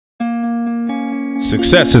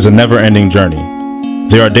Success is a never-ending journey.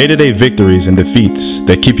 There are day-to-day victories and defeats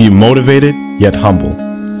that keep you motivated yet humble.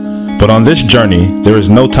 But on this journey, there is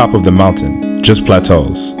no top of the mountain, just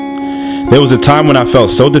plateaus. There was a time when I felt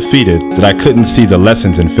so defeated that I couldn't see the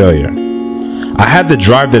lessons in failure. I had the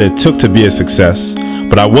drive that it took to be a success,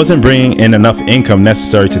 but I wasn't bringing in enough income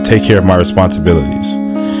necessary to take care of my responsibilities.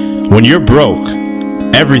 When you're broke,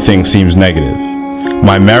 everything seems negative.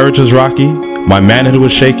 My marriage was rocky, my manhood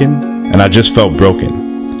was shaken, and I just felt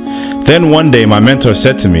broken. Then one day my mentor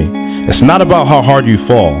said to me, "It's not about how hard you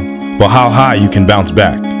fall, but how high you can bounce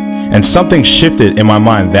back." And something shifted in my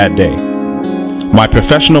mind that day. My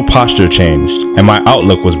professional posture changed, and my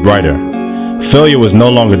outlook was brighter. Failure was no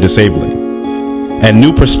longer disabling. And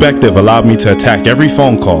new perspective allowed me to attack every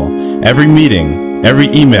phone call, every meeting, every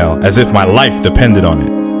email as if my life depended on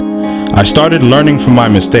it. I started learning from my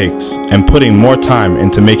mistakes and putting more time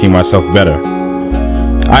into making myself better.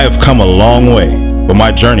 I have come a long way, but my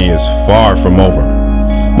journey is far from over.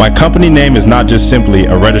 My company name is not just simply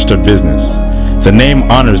a registered business. The name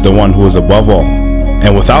honors the one who is above all,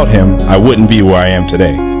 and without him, I wouldn't be where I am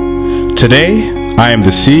today. Today, I am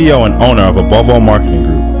the CEO and owner of Above All Marketing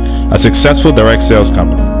Group, a successful direct sales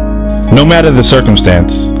company. No matter the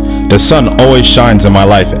circumstance, the sun always shines in my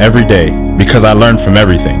life every day because I learn from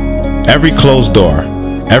everything. Every closed door,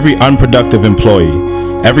 every unproductive employee,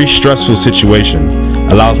 every stressful situation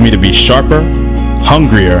allows me to be sharper,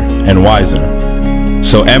 hungrier, and wiser.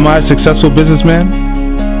 So am I a successful businessman?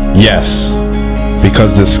 Yes,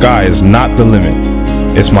 because the sky is not the limit,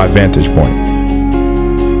 it's my vantage point.